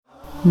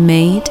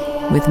Made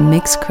with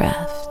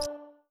Mixcraft.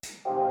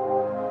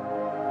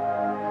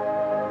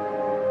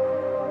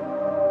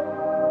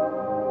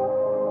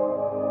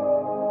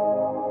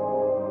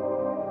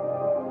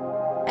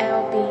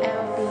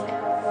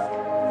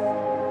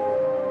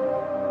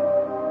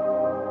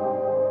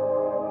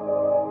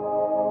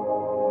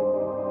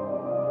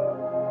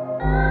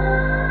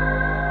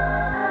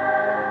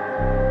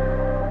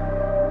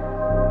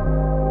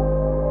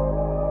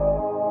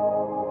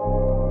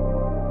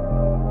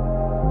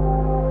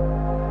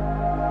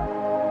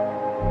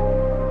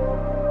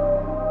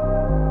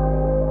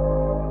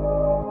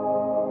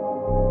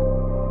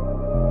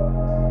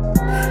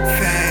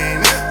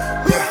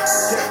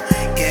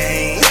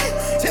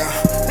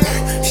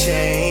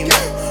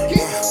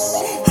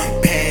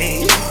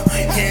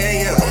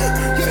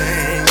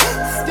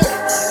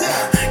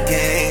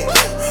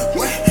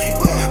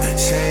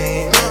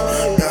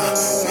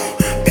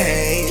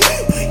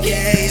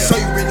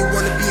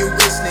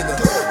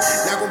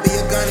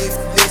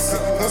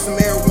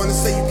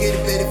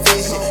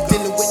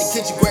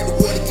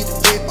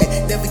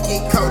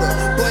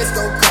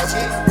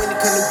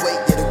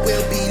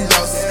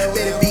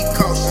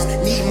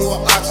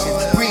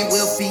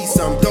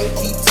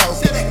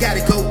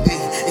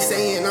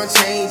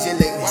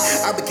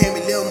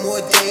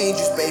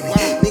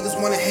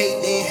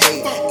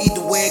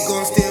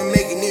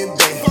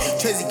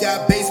 TreZzy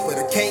got bass, but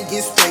I can't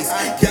get space.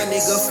 Young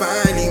nigga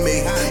finally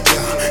made it.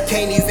 Yeah,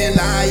 can't even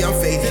lie, I'm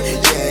faded.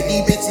 Yeah,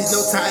 these bitches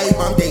no type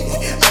I'm dating.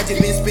 I just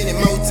been spending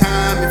more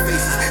time in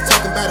faces.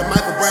 Talking about a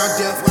Michael Brown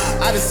death.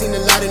 I done seen a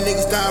lot of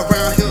niggas die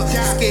around here.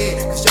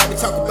 Scared, cause y'all been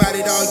talking about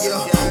it all year.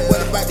 What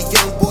about the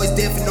young boys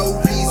dead for no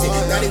reason?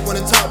 Now they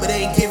wanna talk, but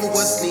they ain't giving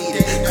what's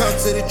needed. Come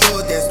to the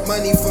drug, that's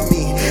money for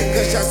me.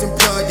 Gunshots and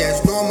blood,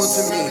 that's normal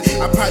to me.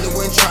 I probably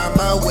wouldn't try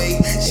my way.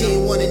 She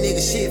ain't want a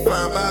nigga, shit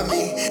fine by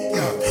me.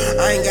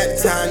 I ain't got the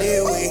time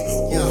anyway.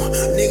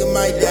 Nigga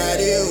might die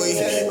that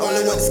way.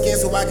 Only want the skin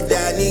so I can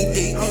die knee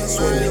deep.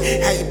 Swimming,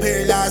 had you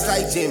paralyzed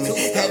like Jimmy.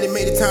 Had to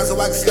make the time so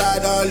I can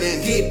slide all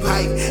in. Get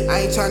pipe,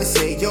 I ain't tryna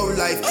save your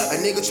life. A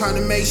nigga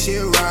tryna make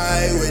shit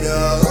right with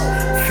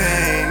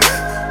fame,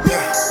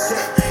 game,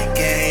 shame,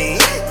 pain,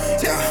 fame,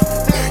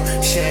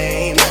 game,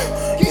 shame,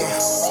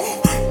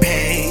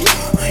 pain,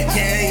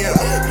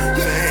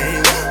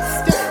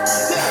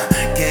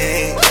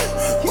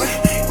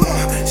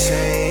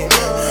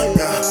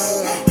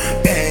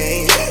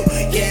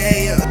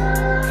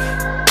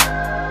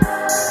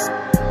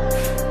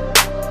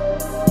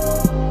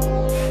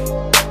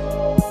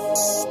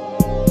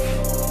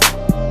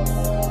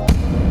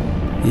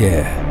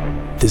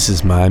 Yeah, this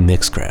is my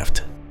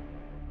Mixcraft.